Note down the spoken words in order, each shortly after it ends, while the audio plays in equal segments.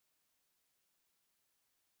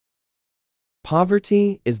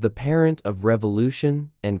Poverty is the parent of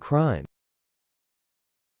revolution and crime.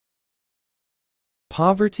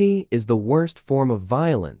 Poverty is the worst form of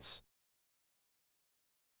violence.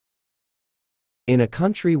 In a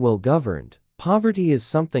country well governed, poverty is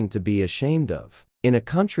something to be ashamed of. In a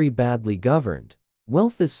country badly governed,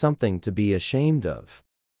 wealth is something to be ashamed of.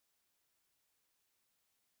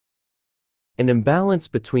 An imbalance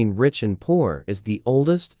between rich and poor is the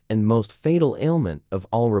oldest and most fatal ailment of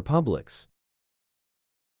all republics.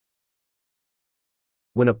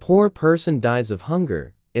 When a poor person dies of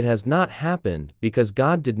hunger, it has not happened because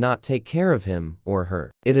God did not take care of him or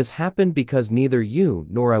her. It has happened because neither you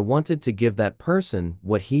nor I wanted to give that person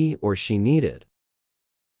what he or she needed.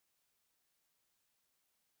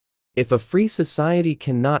 If a free society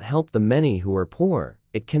cannot help the many who are poor,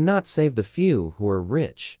 it cannot save the few who are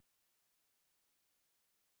rich.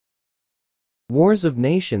 Wars of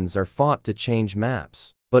nations are fought to change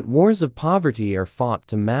maps, but wars of poverty are fought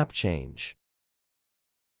to map change.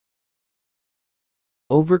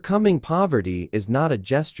 Overcoming poverty is not a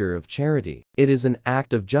gesture of charity. It is an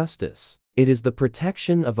act of justice. It is the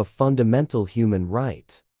protection of a fundamental human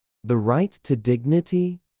right, the right to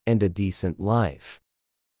dignity and a decent life.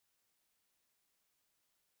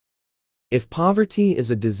 If poverty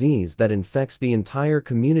is a disease that infects the entire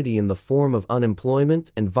community in the form of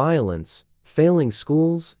unemployment and violence, failing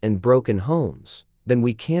schools and broken homes, then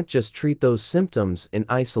we can't just treat those symptoms in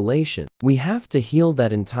isolation. We have to heal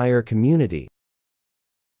that entire community.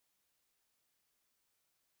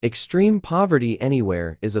 Extreme poverty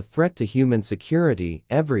anywhere is a threat to human security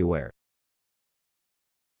everywhere.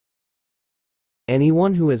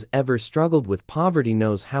 Anyone who has ever struggled with poverty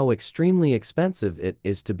knows how extremely expensive it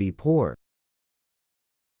is to be poor.